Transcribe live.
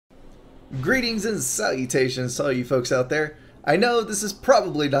Greetings and salutations to all you folks out there. I know this is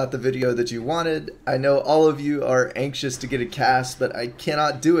probably not the video that you wanted. I know all of you are anxious to get a cast, but I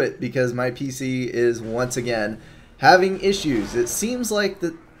cannot do it because my PC is once again having issues. It seems like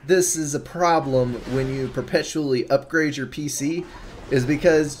that this is a problem when you perpetually upgrade your PC, is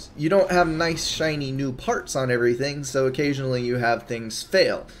because you don't have nice shiny new parts on everything, so occasionally you have things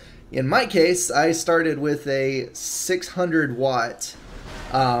fail. In my case, I started with a 600 watt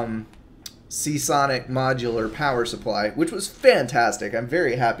Seasonic modular power supply, which was fantastic. I'm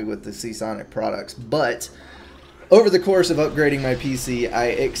very happy with the Seasonic products, but over the course of upgrading my PC, I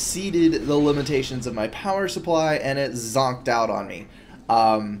exceeded the limitations of my power supply and it zonked out on me.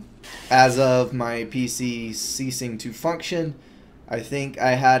 As of my PC ceasing to function, I think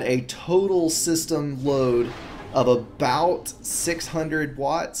I had a total system load of about 600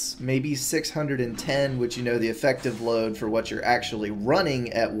 watts, maybe 610, which you know the effective load for what you're actually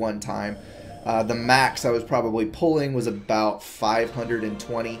running at one time. The max I was probably pulling was about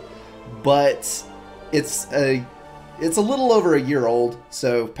 520, but it's a little over a year old,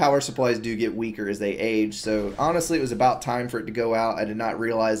 so power supplies do get weaker as they age. So honestly, it was about time for it to go out. I did not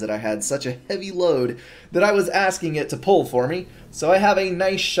realize that I had such a heavy load that I was asking it to pull for me. So I have a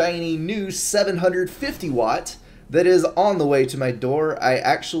nice shiny new 750 watt that is on the way to my door. I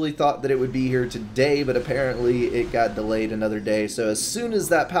actually thought that it would be here today, but apparently it got delayed another day. So as soon as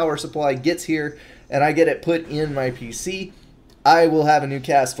that power supply gets here and I get it put in my PC, I will have a new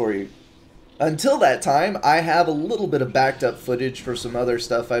cast for you. Until that time, I have a little bit of backed up footage for some other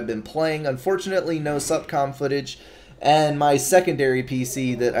stuff I've been playing. Unfortunately, no SupCom footage, and my secondary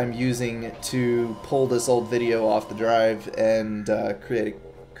PC that I'm using to pull this old video off the drive and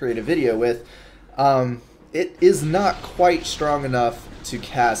create a video with, it is not quite strong enough to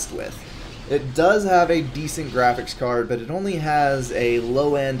cast with. It does have a decent graphics card, but it only has a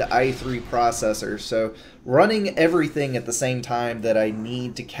low-end i3 processor, so running everything at the same time that I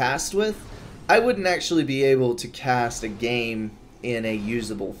need to cast with, I wouldn't actually be able to cast a game in a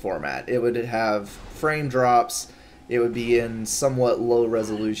usable format. It would have frame drops, it would be in somewhat low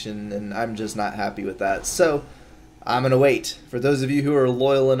resolution, and I'm just not happy with that. So I'm going to wait. For those of you who are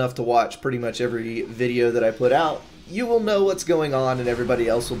loyal enough to watch pretty much every video that I put out, you will know what's going on and everybody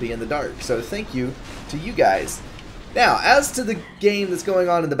else will be in the dark. So thank you to you guys. Now, as to the game that's going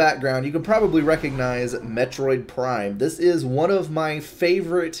on in the background, you can probably recognize Metroid Prime. This is one of my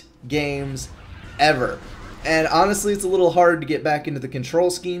favorite games ever. And honestly, it's a little hard to get back into the control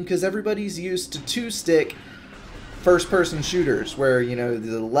scheme because everybody's used to two-stick first-person shooters where, you know,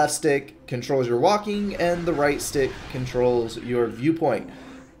 the left stick controls your walking and the right stick controls your viewpoint.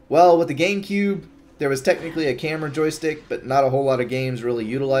 Well, with the GameCube, there was technically a camera joystick, but not a whole lot of games really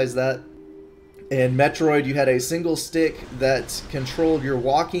utilized that. In Metroid, you had a single stick that controlled your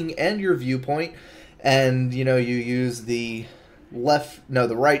walking and your viewpoint, and, you know, you use the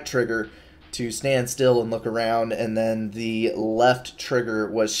right trigger to stand still and look around, and then the left trigger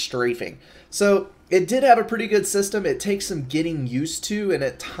was strafing. So it did have a pretty good system. It takes some getting used to, and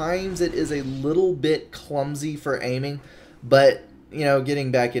at times it is a little bit clumsy for aiming, but, you know, getting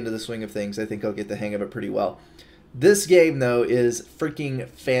back into the swing of things, I think I'll get the hang of it pretty well. This game, though, is freaking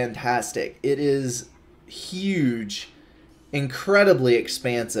fantastic. It is huge, incredibly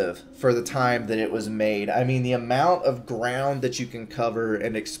expansive for the time that it was made. I mean, the amount of ground that you can cover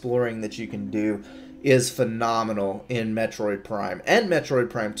and exploring that you can do is phenomenal in Metroid Prime, and Metroid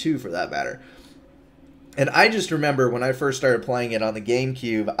Prime 2 for that matter. And I just remember when I first started playing it on the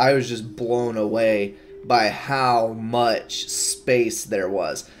GameCube, I was just blown away by how much space there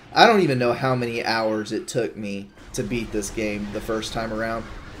was. I don't even know how many hours it took me to beat this game the first time around.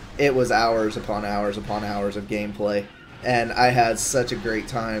 It was hours upon hours upon hours of gameplay, and I had such a great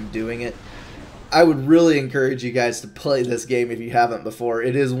time doing it. I would really encourage you guys to play this game if you haven't before.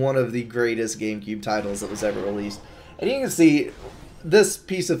 It is one of the greatest GameCube titles that was ever released. And you can see this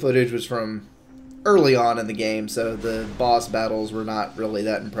piece of footage was from early on in the game, so the boss battles were not really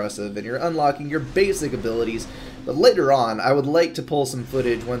that impressive, and you're unlocking your basic abilities. But later on, I would like to pull some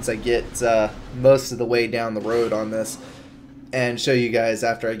footage once I get most of the way down the road on this and show you guys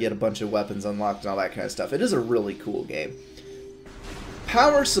after I get a bunch of weapons unlocked and all that kind of stuff. It is a really cool game.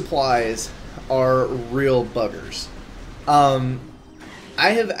 Power supplies are real buggers. I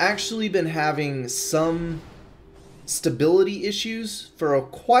have actually been having some stability issues for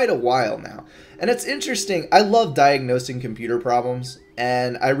quite a while now. And it's interesting, I love diagnosing computer problems,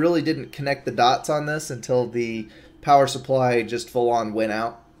 and I really didn't connect the dots on this until the power supply just full on went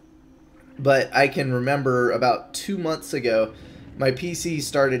out. But I can remember about 2 months ago, my PC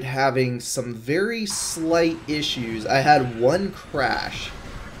started having some very slight issues. I had one crash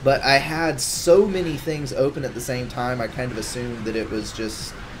But I had so many things open at the same time, I kind of assumed that it was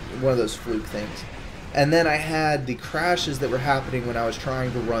just one of those fluke things. And then I had the crashes that were happening when I was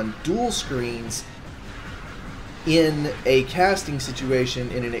trying to run dual screens in a casting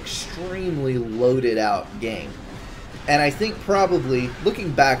situation in an extremely loaded out game. And I think probably,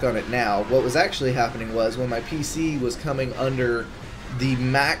 looking back on it now, what was actually happening was when my PC was coming under the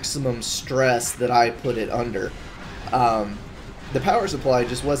maximum stress that I put it under, the power supply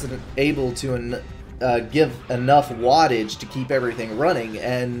just wasn't able to give enough wattage to keep everything running,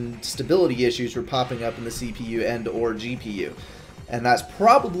 and stability issues were popping up in the CPU and or GPU. And that's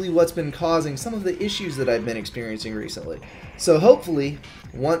probably what's been causing some of the issues that I've been experiencing recently. So hopefully,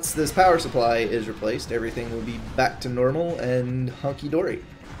 once this power supply is replaced, everything will be back to normal and hunky-dory.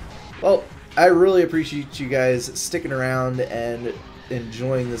 Well, I really appreciate you guys sticking around and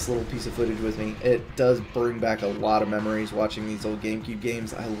enjoying this little piece of footage with me. It does bring back a lot of memories watching these old GameCube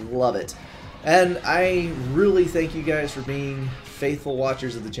games. I love it. And I really thank you guys for being faithful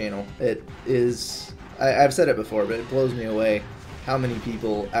watchers of the channel. It is, I've said it before, but it blows me away how many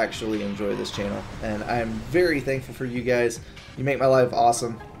people actually enjoy this channel. And I'm very thankful for you guys. You make my life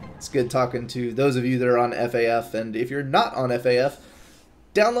awesome. It's good talking to those of you that are on FAF, and if you're not on FAF,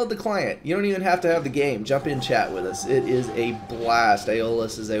 download the client. You don't even have to have the game. Jump in, chat with us. It is a blast.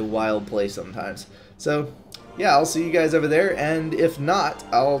 Aeolus is a wild place sometimes. So, yeah, I'll see you guys over there, and if not,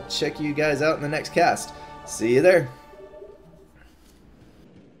 I'll check you guys out in the next cast. See you there.